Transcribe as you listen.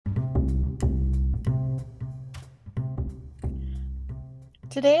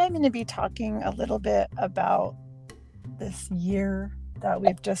Today, I'm going to be talking a little bit about this year that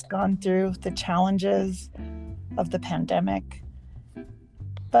we've just gone through, the challenges of the pandemic.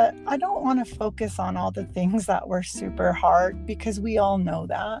 But I don't want to focus on all the things that were super hard because we all know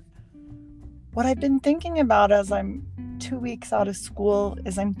that. What I've been thinking about as I'm 2 weeks out of school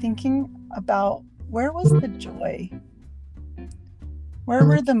is I'm thinking about where was the joy? Where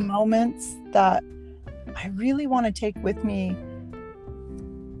were the moments that I really want to take with me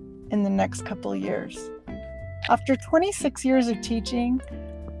in the next couple of years? After 26 years of teaching,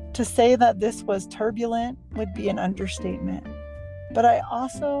 to say that this was turbulent would be an understatement. But I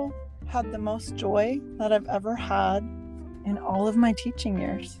also had the most joy that I've ever had in all of my teaching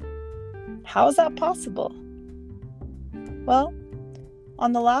years. How is that possible? Well,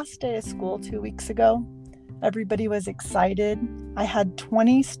 on the last day of school 2 weeks ago, everybody was excited. I had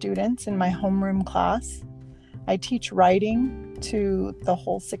 20 students in my homeroom class. I teach writing to the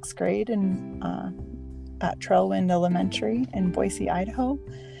whole 6th grade at Trailwind Elementary in Boise, Idaho.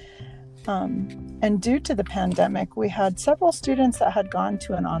 And due to the pandemic, we had several students that had gone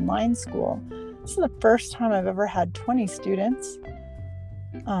to an online school. This is the first time I've ever had 20 students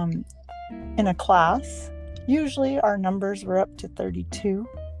in a class. Usually our numbers were up to 32.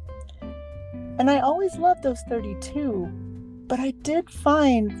 And I always loved those 32, but I did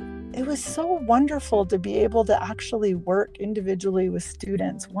find it was so wonderful to be able to actually work individually with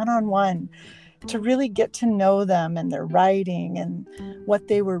students one-on-one, to really get to know them and their writing and what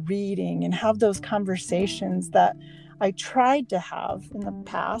they were reading and have those conversations that I tried to have in the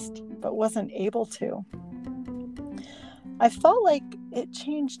past but wasn't able to. I felt like it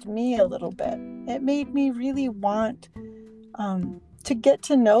changed me a little bit. It made me really want to get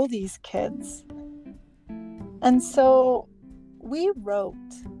to know these kids. And so we wrote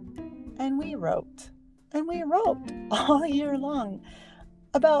and we wrote and we wrote all year long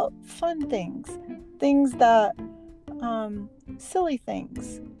about fun things that, silly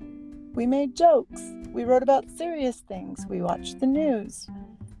things. We made jokes. We wrote about serious things. We watched the news.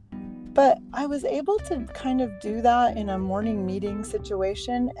 But I was able to kind of do that in a morning meeting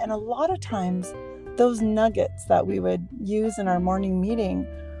situation. And a lot of times, those nuggets that we would use in our morning meeting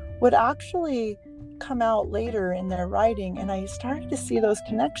would actually come out later in their writing. And I started to see those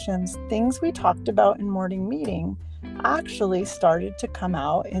connections. Things we talked about in morning meeting actually started to come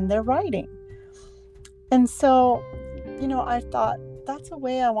out in their writing. And so, I thought that's a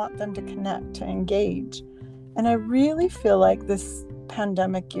way I want them to connect, to engage. And I really feel like this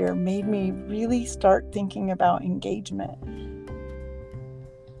pandemic year made me really start thinking about engagement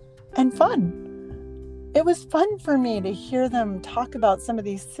and fun. It was fun for me to hear them talk about some of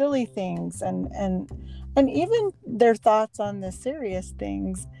these silly things and even their thoughts on the serious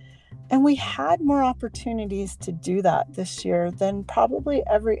things. And we had more opportunities to do that this year than probably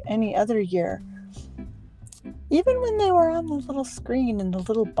any other year. Even when they were on the little screen in the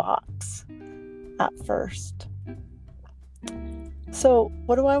little box at first. So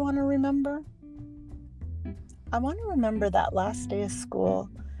what do I want to remember? I want to remember that last day of school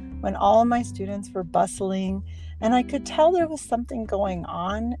when all of my students were bustling and I could tell there was something going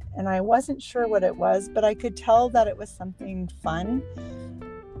on and I wasn't sure what it was, but I could tell that it was something fun.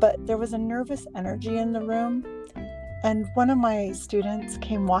 But there was a nervous energy in the room, and one of my students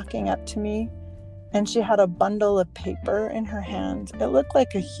came walking up to me, and she had a bundle of paper in her hand. It looked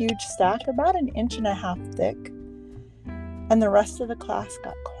like a huge stack, about 1.5 inches thick, and the rest of the class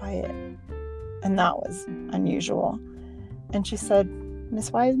got quiet, and that was unusual. And she said,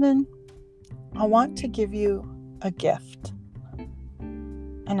 "Miss Wiseman, I want to give you a gift."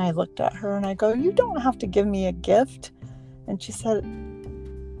 And I looked at her and I go, "You don't have to give me a gift." And she said,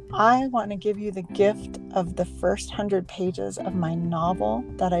 "I want to give you the gift of the first 100 pages of my novel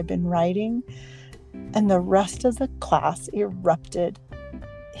that I've been writing." And the rest of the class erupted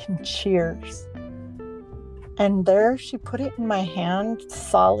in cheers. And there she put it in my hand,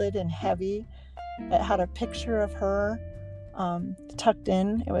 solid and heavy. It had a picture of her tucked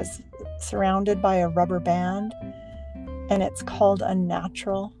in. It was surrounded by a rubber band. And it's called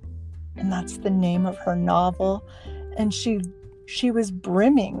Unnatural. And that's the name of her novel. And she was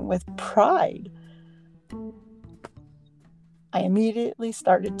brimming with pride. I immediately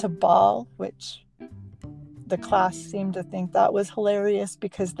started to bawl, which the class seemed to think that was hilarious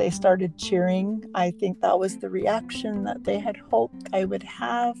because they started cheering. I think that was the reaction that they had hoped I would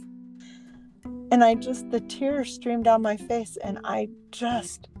have. And the tears streamed down my face, and I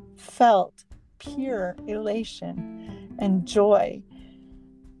just felt pure elation and joy.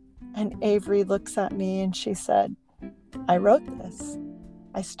 And Avery looks at me and she said, "I wrote this.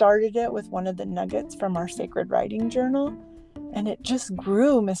 I started it with one of the nuggets from our sacred writing journal, And it just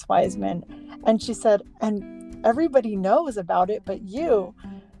grew, Miss Wiseman. And she said, and everybody knows about it, but you.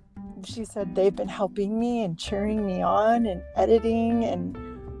 She said, they've been helping me and cheering me on and editing and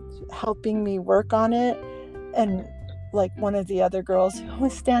helping me work on it. And like one of the other girls who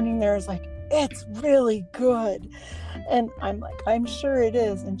was standing there is like, it's really good. And I'm like, I'm sure it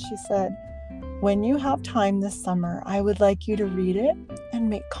is. And she said, when you have time this summer, I would like you to read it and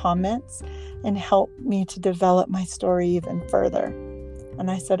make comments and help me to develop my story even further. And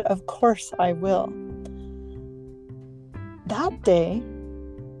I said, of course I will. That day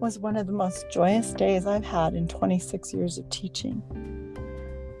was one of the most joyous days I've had in 26 years of teaching.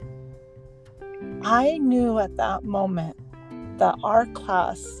 I knew at that moment that our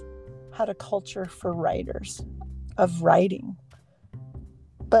class had a culture for writers, of writing.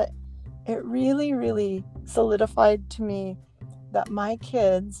 But it really, really solidified to me that my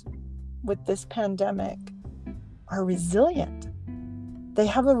kids with this pandemic are resilient. They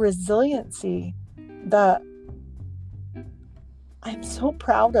have a resiliency that I'm so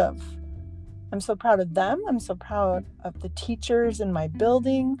proud of. I'm so proud of them. I'm so proud of the teachers in my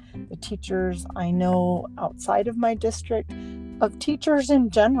building, the teachers I know outside of my district, of teachers in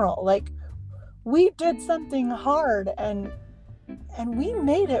general. Like, we did something hard and we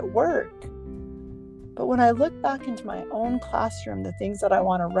made it work. But when I look back into my own classroom, the things that I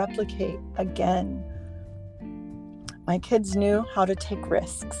want to replicate again, my kids knew how to take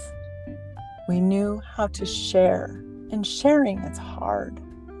risks. We knew how to share, and sharing is hard.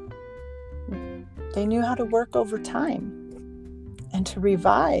 They knew how to work over time and to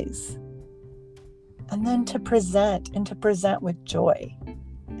revise and then to present, and to present with joy.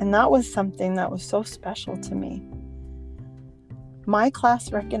 And that was something that was so special to me. My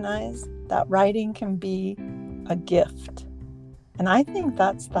class recognized that writing can be a gift. And I think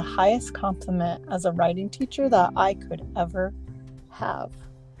that's the highest compliment as a writing teacher that I could ever have.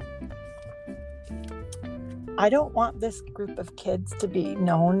 I don't want this group of kids to be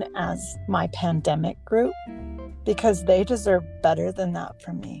known as my pandemic group, because they deserve better than that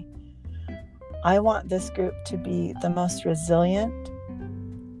from me. I want this group to be the most resilient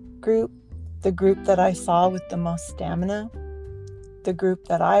group, the group that I saw with the most stamina, the group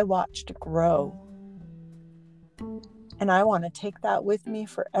that I watched grow. And I want to take that with me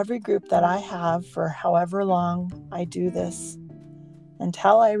for every group that I have for however long I do this,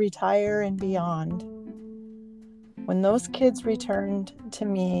 until I retire and beyond. When those kids returned to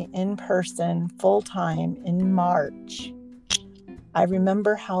me in person full-time in March, I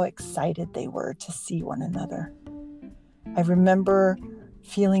remember how excited they were to see one another. I remember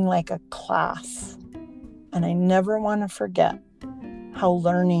feeling like a class, and I never want to forget how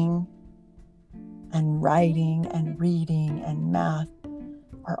learning and writing and reading and math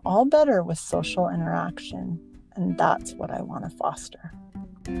are all better with social interaction, and that's what I want to foster.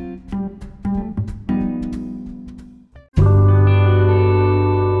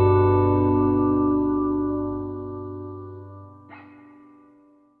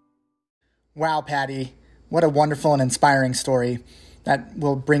 Wow, Patty, what a wonderful and inspiring story that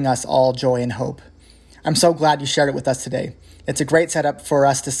will bring us all joy and hope. I'm so glad you shared it with us today. It's a great setup for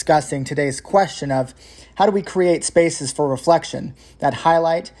us discussing today's question of how do we create spaces for reflection that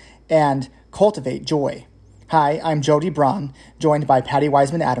highlight and cultivate joy. Hi, I'm Jody Braun, joined by Patty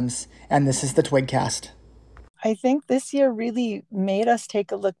Wiseman Adams, and this is the Twigcast. I think this year really made us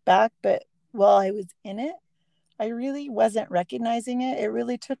take a look back, but while I was in it, I really wasn't recognizing it. It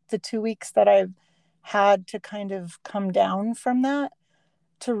really took the 2 weeks that I've had to kind of come down from that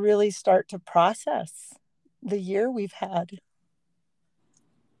to really start to process the year we've had.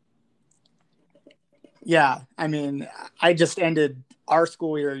 Yeah, I mean, I just ended our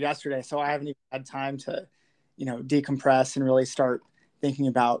school year yesterday, so I haven't even had time to, decompress and really start thinking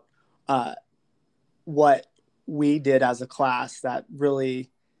about what we did as a class that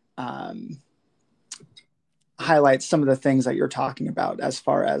really highlights some of the things that you're talking about as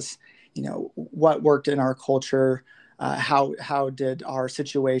far as, what worked in our culture, how did our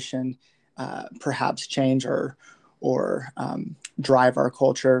situation perhaps change or drive our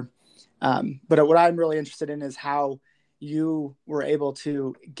culture. But what I'm really interested in is how you were able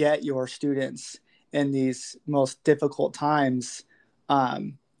to get your students in these most difficult times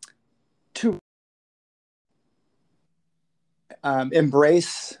to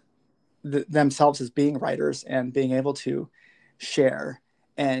embrace themselves as being writers and being able to share.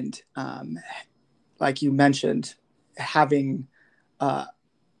 And like you mentioned, having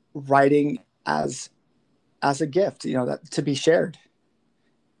writing as a gift, that to be shared.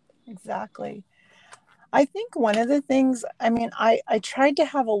 Exactly. I think one of the things, I tried to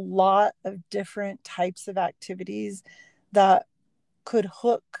have a lot of different types of activities that could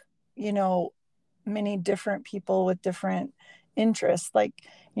hook, you know, many different people with different interests. Like,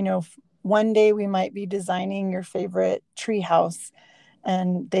 you know, one day we might be designing your favorite tree house,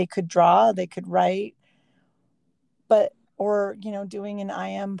 and they could draw, they could write, but or you know, doing an I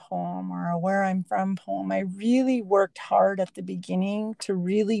am poem or a where I'm from poem. I really worked hard at the beginning to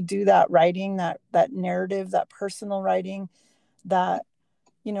really do that writing, that narrative, that personal writing, that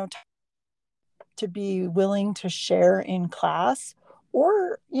you know, to be willing to share in class,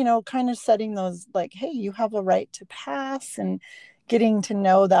 or you know, kind of setting those like, hey, you have a right to pass, and getting to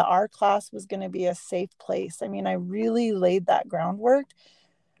know that our class was going to be a safe place. I mean, I really laid that groundwork,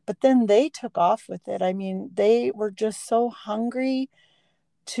 but then they took off with it. I mean, they were just so hungry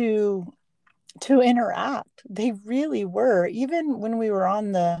to interact. They really were. Even when we were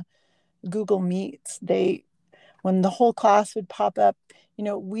on the Google Meets, they when the whole class would pop up, you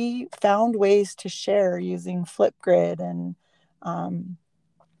know, we found ways to share using Flipgrid and, um,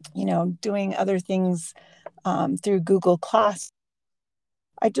 you know, doing other things through Google Class.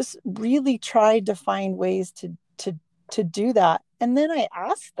 I just really tried to find ways to do that. And then I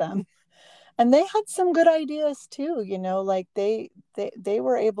asked them, and they had some good ideas too. You know, like they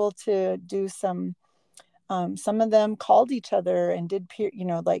were able to do some. Some of them called each other and did peer, you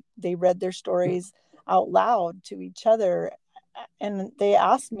know, like they read their stories out loud to each other, and they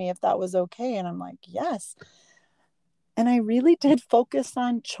asked me if that was okay, and I'm like, yes. And I really did focus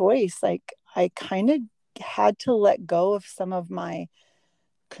on choice. Like I kind of had to let go of some of my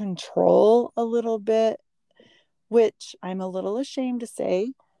control a little bit, which I'm a little ashamed to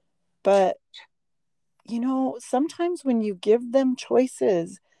say, but you know, sometimes when you give them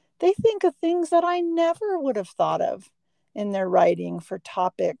choices, they think of things that I never would have thought of in their writing for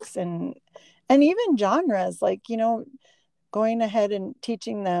topics and even genres, like, you know, going ahead and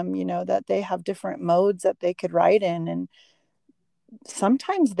teaching them, you know, that they have different modes that they could write in. And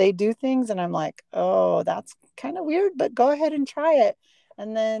sometimes they do things and I'm like, oh, that's kind of weird, but go ahead and try it.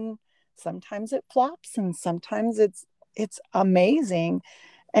 And then sometimes it flops and sometimes it's amazing.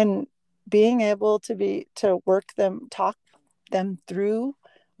 And being able to work them, talk them through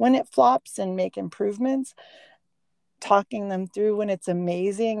when it flops and make improvements, talking them through when it's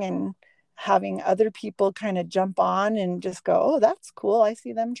amazing, and having other people kind of jump on and just go, oh, that's cool, I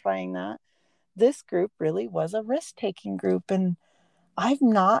see them trying that. This group really was a risk-taking group, and I've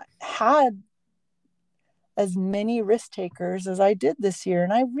not had as many risk takers as I did this year,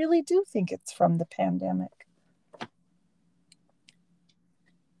 and I really do think it's from the pandemic.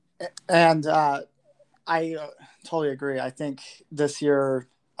 And I totally agree. I think this year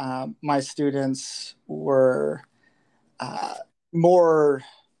my students were more,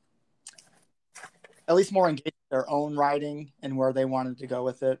 at least more engaged in their own writing and where they wanted to go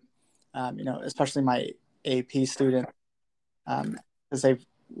with it. You know, especially my AP student, because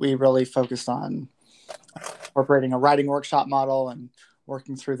we really focused on incorporating a writing workshop model and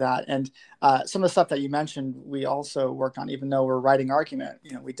working through that. And some of the stuff that you mentioned, we also worked on, even though we're writing argument.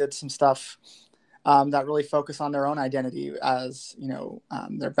 You know, we did some stuff that really focus on their own identity, as you know,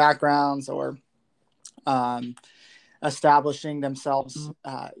 their backgrounds, or establishing themselves,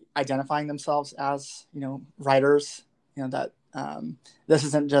 identifying themselves as, you know, writers. You know, that this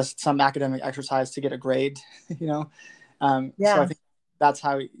isn't just some academic exercise to get a grade. You know, Yeah. so I think that's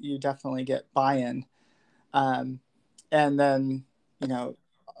how you definitely get buy-in. And then, you know,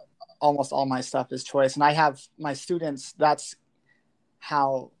 almost all my stuff is choice, and I have my students. That's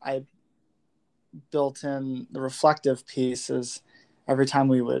how I built in the reflective piece. Is every time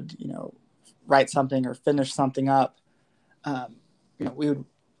we would, you know, write something or finish something up, you know, we would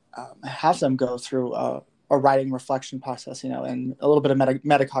have them go through a writing reflection process, you know, and a little bit of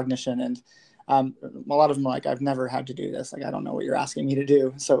metacognition. And a lot of them are like, I've never had to do this. Like, I don't know what you're asking me to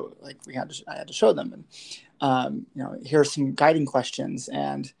do. So like I had to show them, and you know, here's some guiding questions.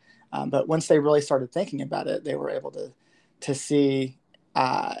 And but once they really started thinking about it, they were able to see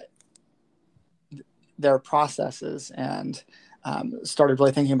their processes, and started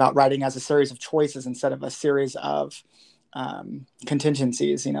really thinking about writing as a series of choices instead of a series of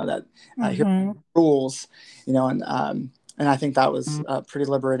contingencies, you know, that here are rules, you know, and I think that was pretty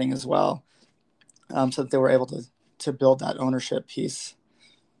liberating as well, so that they were able to build that ownership piece.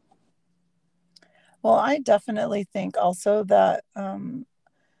 Well, I definitely think also that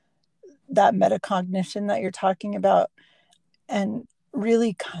that metacognition that you're talking about, and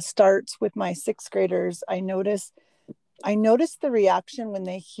really starts with my sixth graders. I notice the reaction when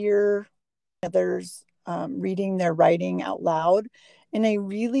they hear others reading their writing out loud, and I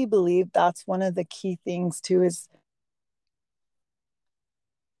really believe that's one of the key things too, is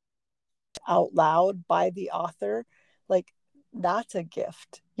out loud by the author. like that's a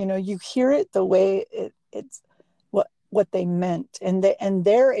gift. You hear it the way it's what they meant, and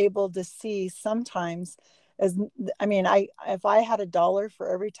they're able to see sometimes as, I mean, if I had $1 for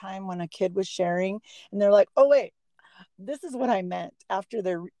every time when a kid was sharing and they're like, oh wait, this is what I meant, after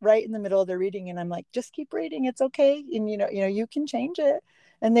they're right in the middle of their reading, and I'm like, just keep reading, it's okay, and you can change it,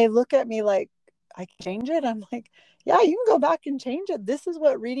 and they look at me like, I can change it. I'm like, yeah, you can go back and change it. This is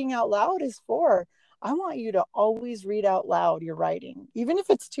what reading out loud is for. I want you to always read out loud your writing, even if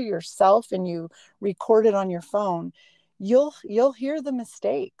it's to yourself and you record it on your phone. You'll hear the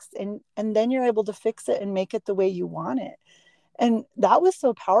mistakes, and then you're able to fix it and make it the way you want it. And that was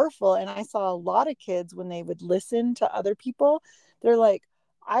so powerful. And I saw a lot of kids, when they would listen to other people, they're like,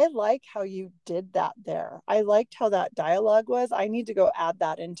 I like how you did that there. I liked how that dialogue was. I need to go add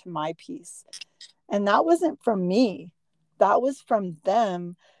that into my piece. And that wasn't from me, that was from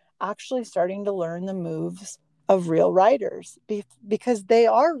them actually starting to learn the moves of real writers, because they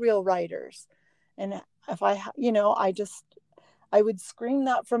are real writers. And if I would scream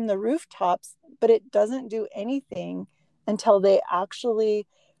that from the rooftops, but it doesn't do anything until they actually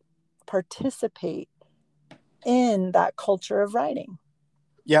participate in that culture of writing.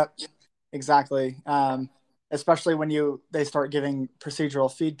 Yep, exactly. Especially when they start giving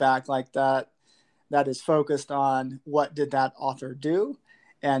procedural feedback like that is focused on what did that author do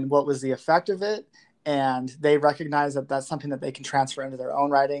and what was the effect of it, and they recognize that that's something that they can transfer into their own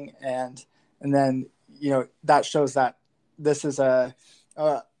writing, and then that shows that this is a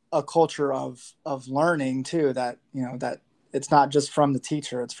culture of learning too, that that it's not just from the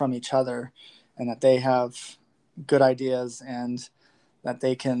teacher, it's from each other, and that they have good ideas and that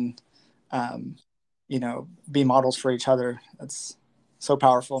they can be models for each other. That's so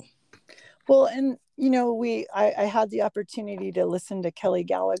powerful. Well, and I had the opportunity to listen to Kelly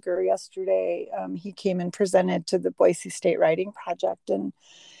Gallagher yesterday. He came and presented to the Boise State Writing Project, and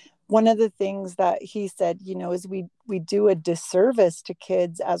one of the things that he said, is we do a disservice to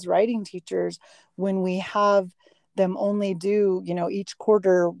kids as writing teachers when we have them only do, each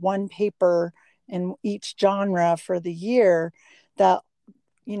quarter one paper in each genre for the year. That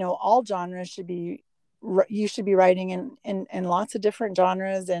all genres should be, you should be writing in lots of different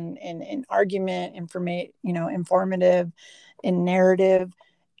genres, and in argument, informative, in narrative,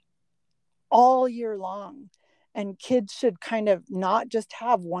 all year long. And kids should kind of not just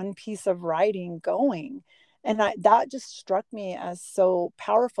have one piece of writing going. And that just struck me as so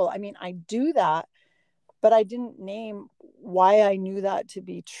powerful. I mean, I do that, but I didn't name why I knew that to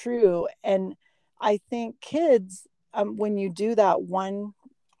be true. And I think kids, when you do that one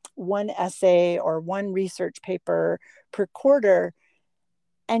essay or one research paper per quarter,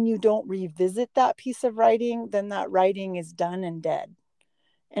 and you don't revisit that piece of writing, then that writing is done and dead,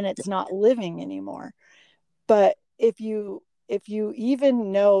 and it's not living anymore. But if you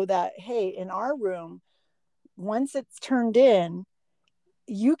even know that, hey, in our room, once it's turned in,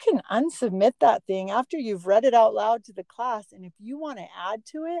 you can unsubmit that thing after you've read it out loud to the class, and if you want to add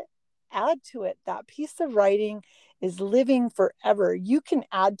to it, add to it. That piece of writing is living forever. You can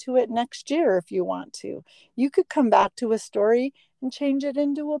add to it next year if you want to. You could come back to a story and change it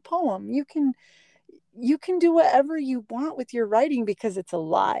into a poem. You can do whatever you want with your writing because it's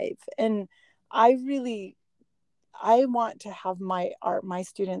alive. And I want to have my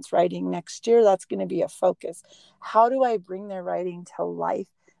students writing next year. That's going to be a focus. How do I bring their writing to life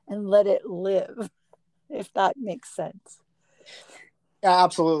and let it live, if that makes sense? Yeah,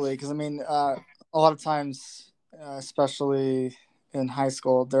 absolutely. Because I mean, a lot of times, especially in high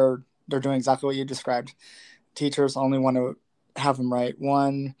school, they're doing exactly what you described. Teachers only want to have them write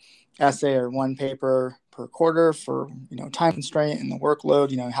one essay or one paper per quarter for time constraint and the workload.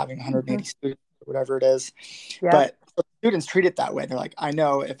 Having 180 students or whatever it is. Yeah. But students treat it that way. They're like, I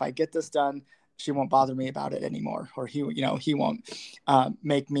know if I get this done, she won't bother me about it anymore, or he won't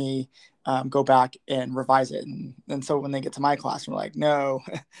make me go back and revise it. And so when they get to my class, we're like, no,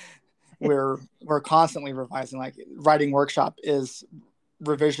 we're constantly revising. Like, writing workshop is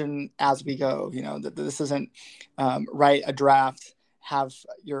revision as we go. This isn't write a draft, have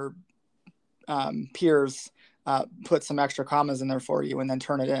your peers put some extra commas in there for you, and then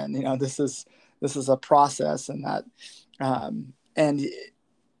turn it in. This is a process, and that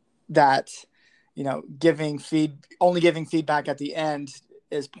only giving feedback at the end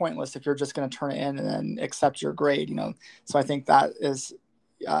is pointless if you're just going to turn it in and then accept your grade. So I think that is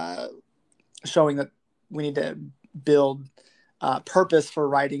showing that we need to build purpose for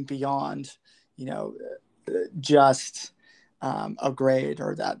writing beyond just a grade,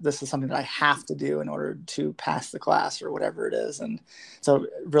 or that this is something that I have to do in order to pass the class or whatever it is. And so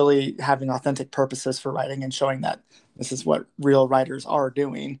really having authentic purposes for writing and showing that this is what real writers are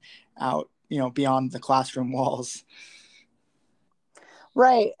doing out, beyond the classroom walls.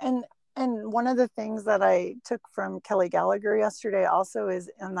 Right. And one of the things that I took from Kelly Gallagher yesterday also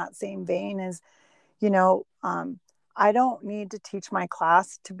is in that same vein is, you know, I don't need to teach my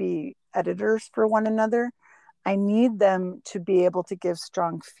class to be editors for one another. I need them to be able to give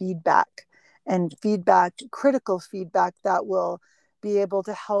strong feedback, and critical feedback that will be able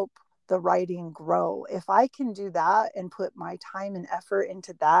to help the writing grow. If I can do that and put my time and effort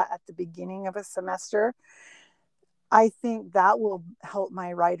into that at the beginning of a semester, I think that will help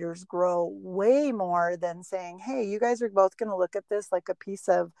my writers grow way more than saying, hey, you guys are both going to look at this like a piece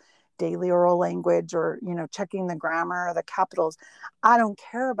of daily oral language, or, checking the grammar or the capitals. I don't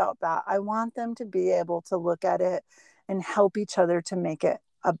care about that. I want them to be able to look at it and help each other to make it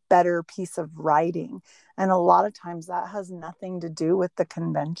a better piece of writing. And a lot of times that has nothing to do with the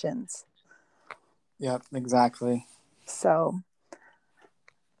conventions. Yep, exactly. So,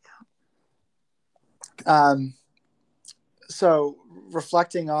 so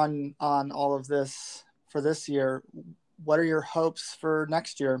reflecting on all of this for this year, what are your hopes for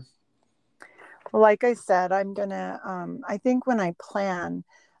next year? well, like I said, I'm gonna. I think when I plan,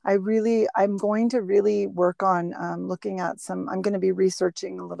 I'm going to really work on looking at some. I'm going to be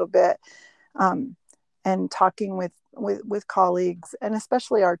researching a little bit, um, and talking with colleagues, and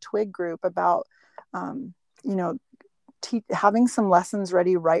especially our Twig group about, um, you know, having some lessons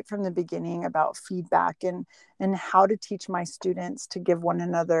ready right from the beginning about feedback, and how to teach my students to give one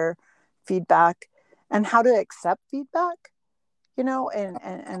another feedback, and how to accept feedback,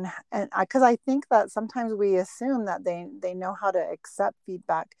 and because I think that sometimes we assume that they know how to accept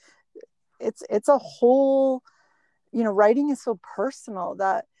feedback. It's a whole, writing is so personal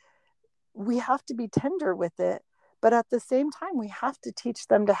that we have to be tender with it, but at the same time we have to teach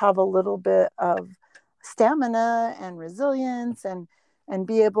them to have a little bit of stamina and resilience, and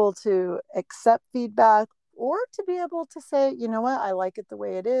be able to accept feedback, or to be able to say, you know what, I like it the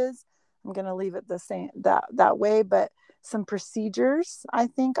way it is. I'm going to leave it the same that way. But some procedures I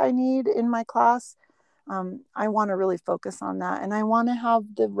think I need in my class. I want to really focus on that, and I want to have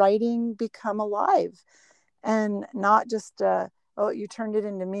the writing become alive, and not just oh, you turned it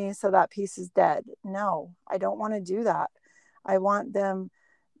into me, so that piece is dead. No, I don't want to do that. I want them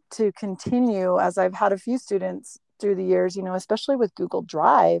to continue, as I've had a few students through the years, especially with Google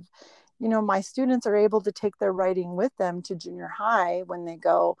Drive. My students are able to take their writing with them to junior high when they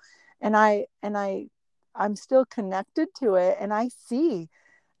go, and I'm still connected to it, and I see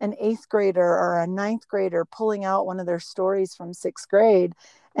an 8th grader or a 9th grader pulling out one of their stories from 6th grade,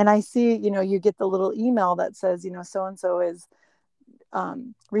 and I see, you get the little email that says, so and so is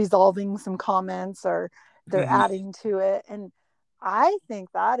resolving some comments, or they're adding to it. And I think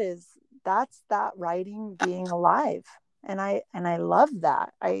that's that writing being alive. And I love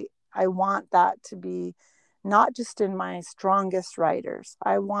that. I want that to be not just in my strongest writers.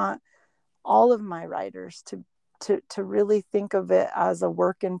 I want all of my writers to really think of it as a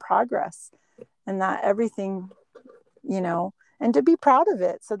work in progress, and that everything, and to be proud of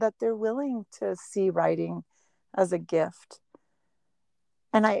it, so that they're willing to see writing as a gift.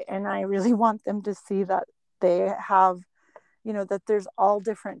 And I really want them to see that they have, that there's all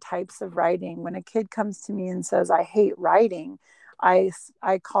different types of writing. When a kid comes to me and says, I hate writing, I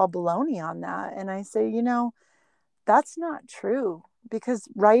call baloney on that. And I say, that's not true, because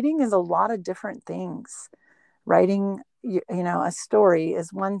writing is a lot of different things. Writing, a story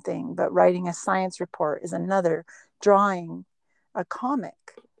is one thing, but writing a science report is another. Drawing a comic,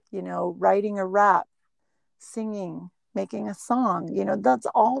 writing a rap, singing, making a song, that's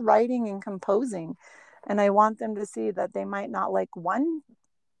all writing and composing. And I want them to see that they might not like one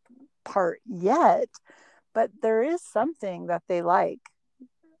part yet, but there is something that they like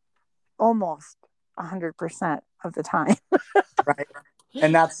almost 100% of the time. Right.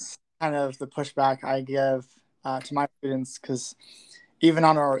 And that's kind of the pushback I give to my students, because even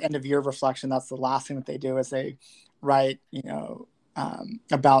on our end of year reflection, that's the last thing that they do, is they write,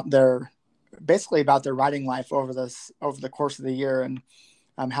 about their writing life over the course of the year,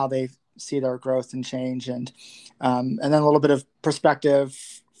 and how they see their growth and change, and then a little bit of perspective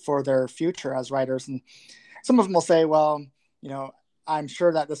for their future as writers. And some of them will say, well, I'm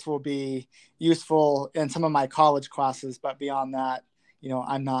sure that this will be useful in some of my college classes, but beyond that,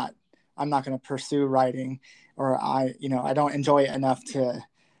 I'm not going to pursue writing, or I don't enjoy it enough to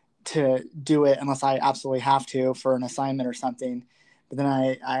do it unless I absolutely have to for an assignment or something. But then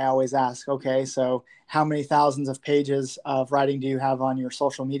I always ask, okay, so how many thousands of pages of writing do you have on your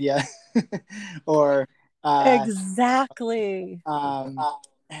social media? Or Exactly. um,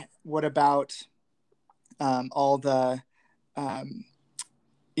 what about all the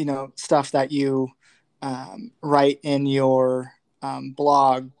stuff that you write in your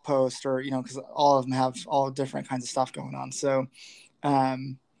blog post, or because all of them have all different kinds of stuff going on. So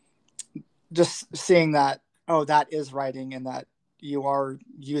um, just seeing that, oh, that is writing, and that you are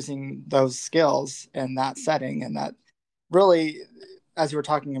using those skills in that setting, and that really, as you were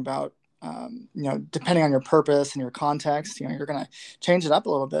talking about, depending on your purpose and your context, you're going to change it up a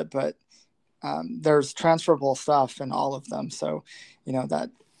little bit, but there's transferable stuff in all of them. So, that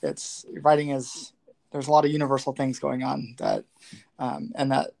it's writing is, there's a lot of universal things going on that,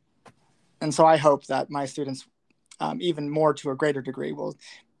 and so I hope that my students, even more to a greater degree, will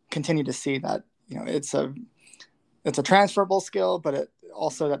continue to see that, it's a transferable skill, but it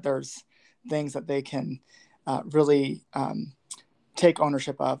also that there's things that they can really take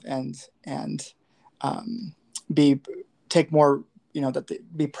ownership of, and take more, that they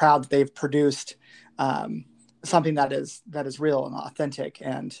be proud that they've produced something that is real and authentic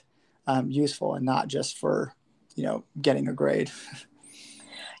and useful, and not just for getting a grade.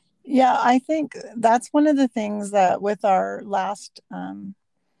 Yeah, I think that's one of the things that with our last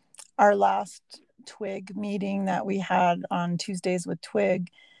Twig meeting that we had on Tuesdays with Twig,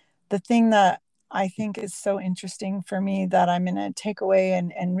 the thing that I think is so interesting for me that I'm going to take away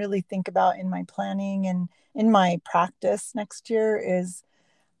and really think about in my planning and in my practice next year is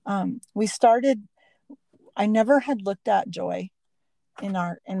I never had looked at joy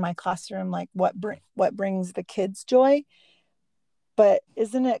in my classroom, like what brings the kids joy. But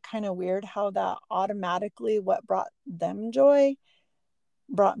isn't it kind of weird how that automatically what brought them joy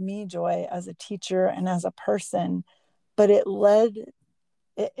brought me joy as a teacher and as a person, but it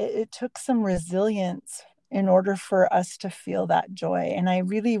took some resilience in order for us to feel that joy. And I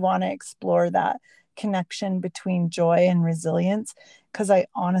really want to explore that connection between joy and resilience, because I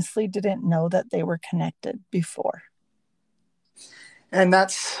honestly didn't know that they were connected before. And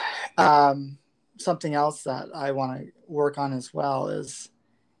that's something else that I want to work on as well, is,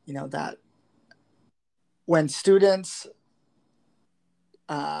 that when students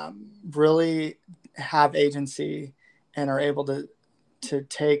really have agency and are able to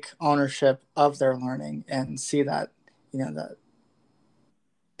take ownership of their learning and see that, that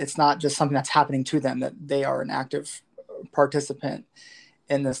it's not just something that's happening to them, that they are an active participant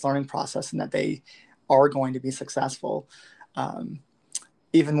in this learning process, and that they are going to be successful,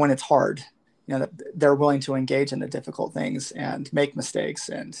 even when it's hard, that they're willing to engage in the difficult things and make mistakes.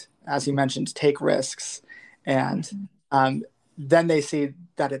 And as you mentioned, take risks. And then they see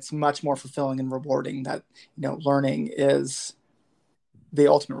that it's much more fulfilling and rewarding, that, learning is the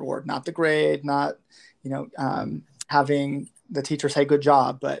ultimate reward, not the grade, not, having the teacher say good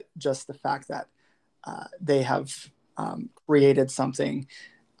job, but just the fact that they have created something,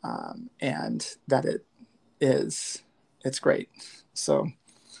 and that it's great. So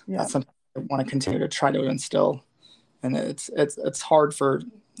that's something I want to continue to try to instill. And it's hard for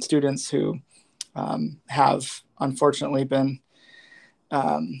students who have unfortunately been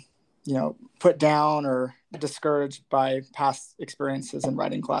put down or discouraged by past experiences in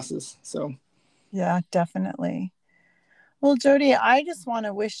writing classes. So yeah, definitely. Well, Jody, I just want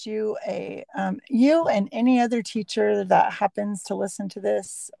to wish you you and any other teacher that happens to listen to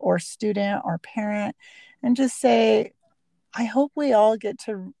this, or student or parent, and just say, I hope we all get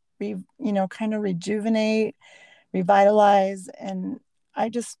to kind of rejuvenate, revitalize. And I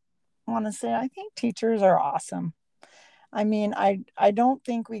just want to say, I think teachers are awesome. I mean, I don't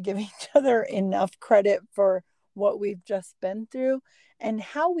think we give each other enough credit for what we've just been through and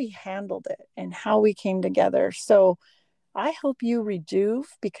how we handled it and how we came together. So I hope you rejuve,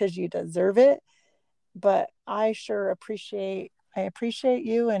 because you deserve it. But I appreciate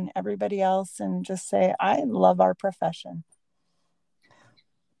you and everybody else, and just say, I love our profession.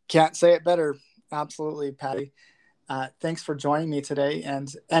 Can't say it better. Absolutely, Patty. Thanks for joining me today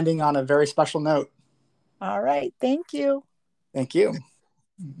and ending on a very special note. All right. Thank you. Thank you.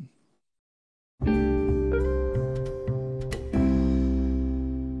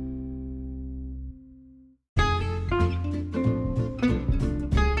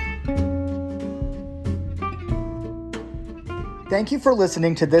 Thank you for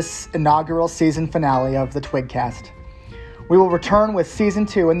listening to this inaugural season finale of the Twigcast. We will return with season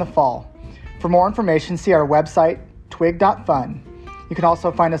 2 in the fall. For more information, see our website, twig.fun. You can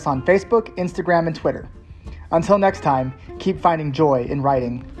also find us on Facebook, Instagram, and Twitter. Until next time, keep finding joy in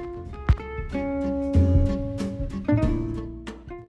writing.